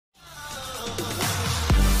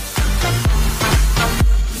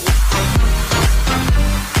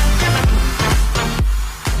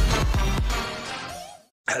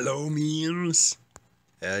Hello, memes.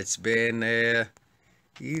 It's been a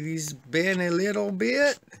little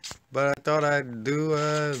bit, but I thought I'd do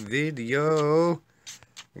a video.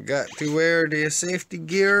 Got to wear the safety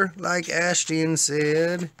gear, like Ashton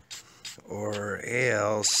said, or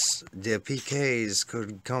else the PKs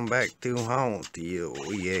could come back to haunt you.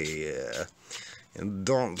 Yeah, and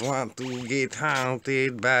don't want to get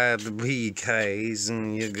haunted by the PKs,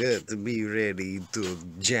 and you got to be ready to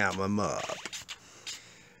jam them up.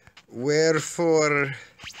 Wherefore,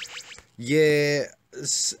 yeah,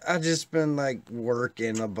 I just been like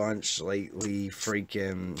working a bunch lately,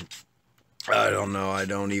 freaking, I don't know, I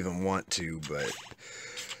don't even want to, but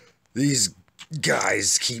these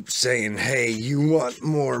guys keep saying, hey, you want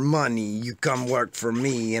more money, you come work for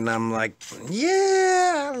me, and I'm like,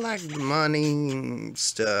 yeah, I like the money and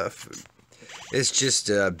stuff. It's just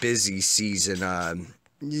a busy season,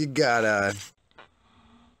 you gotta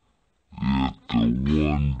get the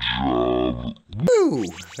one job. Ooh,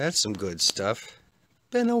 that's some good stuff.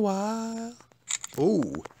 Been a while.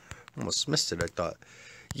 Ooh, almost missed it, I thought.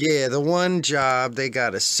 Yeah, the one job, they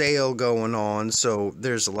got a sale going on, so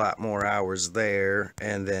there's a lot more hours there.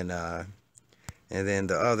 And then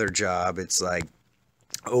the other job, it's like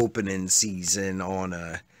opening season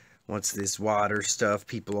on once this water stuff,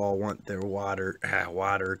 people all want their water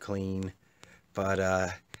clean.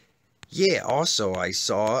 But yeah, also I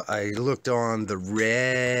looked on the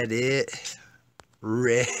Reddit.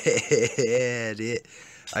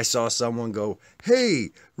 I saw someone go,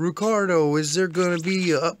 hey, Ricardo, is there going to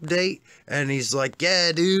be an update? And he's like,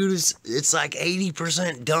 yeah, dude, it's like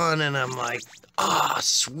 80% done. And I'm like, ah,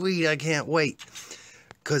 sweet, I can't wait.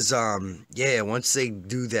 Because, yeah, once they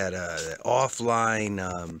do that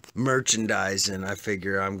offline merchandising, I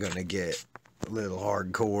figure I'm going to get a little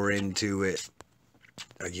hardcore into it.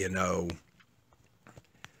 You know,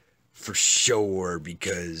 for sure,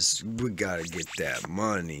 because we gotta get that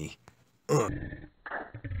money.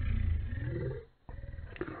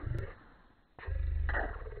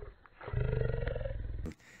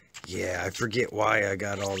 Yeah, I forget why I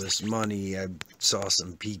got all this money. I saw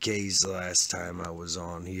some PKs last time I was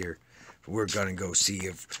on here. We're gonna go see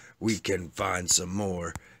if we can find some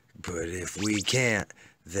more. But if we can't,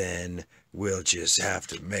 then we'll just have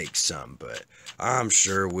to make some. But I'm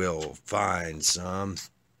sure we'll find some.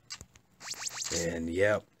 And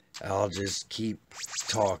yep, I'll just keep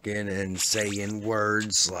talking and saying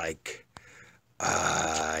words like,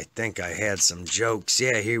 I think I had some jokes.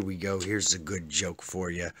 Yeah, here we go. Here's a good joke for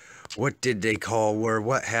you. What did they call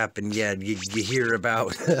what happened? Yeah, did you hear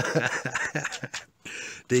about,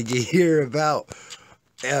 did you hear about,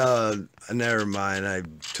 never mind, I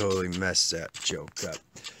totally messed that joke up.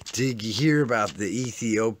 Did you hear about the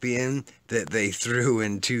Ethiopian that they threw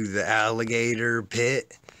into the alligator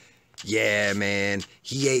pit? Yeah, man,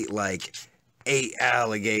 he ate like 8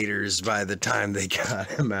 alligators by the time they got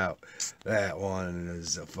him out. That one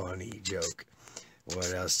is a funny joke.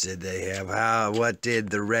 What else did they have? How did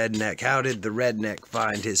the redneck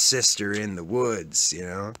find his sister in the woods, you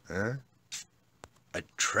know? Huh?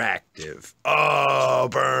 Attractive. Oh,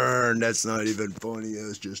 burn. That's not even funny.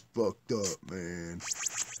 That's just fucked up, man.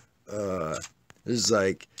 It's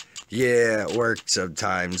like, yeah, at work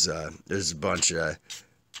sometimes, there's a bunch of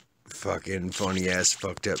fucking funny ass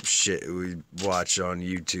fucked up shit we watch on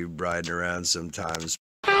YouTube riding around sometimes.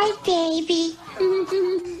 Hi, baby.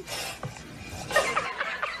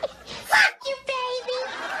 Fuck you, baby.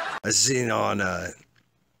 I seen on,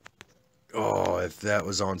 oh, if that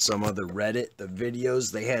was on some other Reddit, the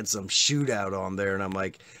videos, they had some shootout on there, and I'm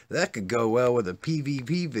like, that could go well with a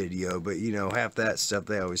PvP video, but you know, half that stuff,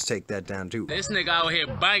 they always take that down too. This nigga out here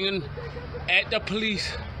banging at the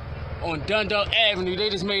police on Dundalk Avenue. They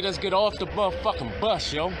just made us get off the motherfucking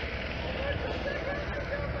bus, yo.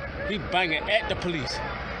 He banging at the police.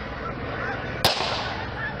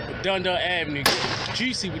 Dundalk Avenue, get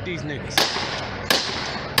juicy with these niggas.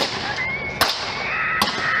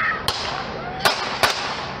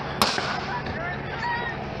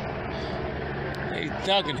 They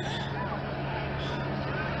thugging it.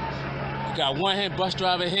 You got one hit, bus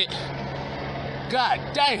driver hit. God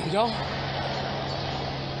damn, yo.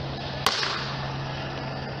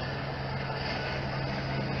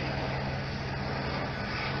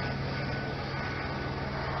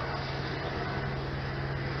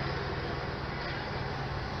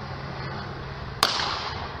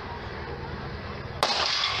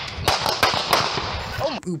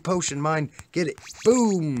 Ooh, potion mine. Get it.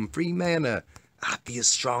 Boom. Free mana. I feel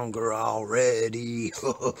stronger already.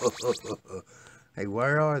 Hey,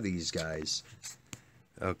 where are these guys?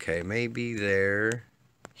 Okay, maybe they're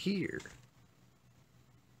here.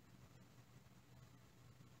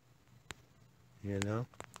 You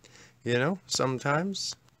know,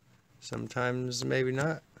 sometimes maybe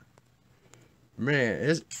not.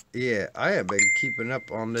 Man, yeah, I have been keeping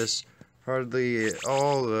up on this hardly at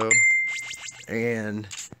all though. And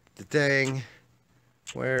the thing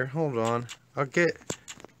where, hold on, I'll get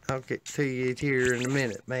to you here in a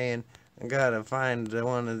minute, man. I gotta find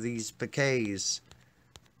one of these Pks.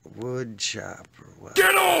 Wood chopper. What?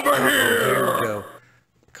 Get over here! Here we go.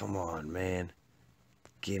 Come on, man.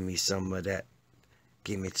 Give me some of that.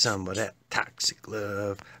 Give me some of that toxic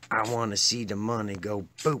love. I want to see the money go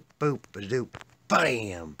boop, boop, a-doop,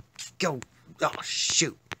 bam. Go. Oh,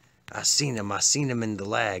 shoot. I seen him in the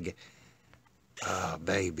lag. Oh,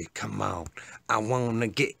 baby, come on. I want to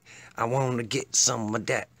get some of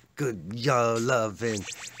that good loving,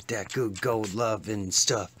 that good gold loving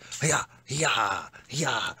stuff. Yeah.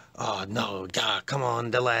 Oh, no, yeah, come on,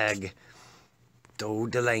 the lag. Do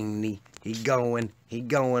Delaney. He going,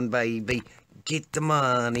 baby. Get the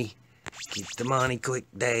money quick,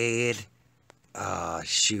 Dad. Ah,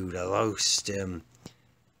 shoot, I lost him.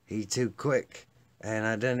 He too quick, and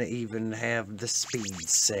I didn't even have the speed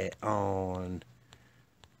set on.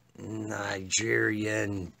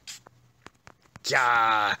 Nigerian.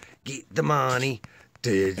 Yeah, get the money.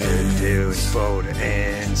 Do for the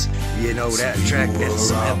ends. You know that track,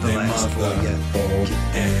 that's Everlast for you. Get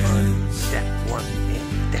that money, that one,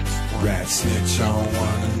 and that one. Rat snitch on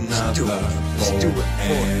one another. Let's do it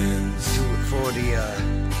for the,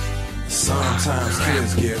 Sometimes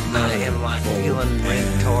kids get I am murdered. like feeling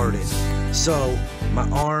retarded. So, my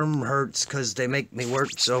arm hurts because they make me work,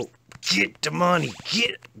 so get the money.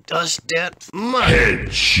 Get us that money.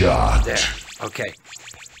 Headshot. There. Okay.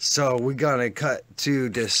 So, we're gonna cut to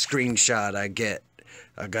the screenshot I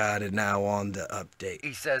got it now on the update.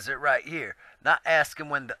 He says it right here. Not asking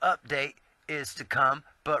when the update is to come,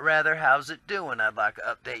 but rather, how's it doing? I'd like to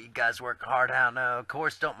update you guys working hard. How now? Of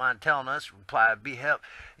course, don't mind telling us. Reply, be help.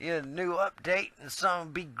 Yeah, new update and some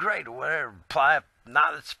would be great or whatever. Reply,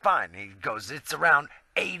 not, it's fine. He goes, it's around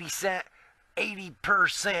 80%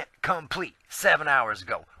 complete 7 hours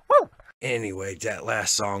ago. Woo! Anyway, that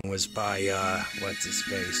last song was by, what's his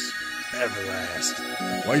face? Everlast.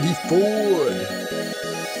 Whitey Ford.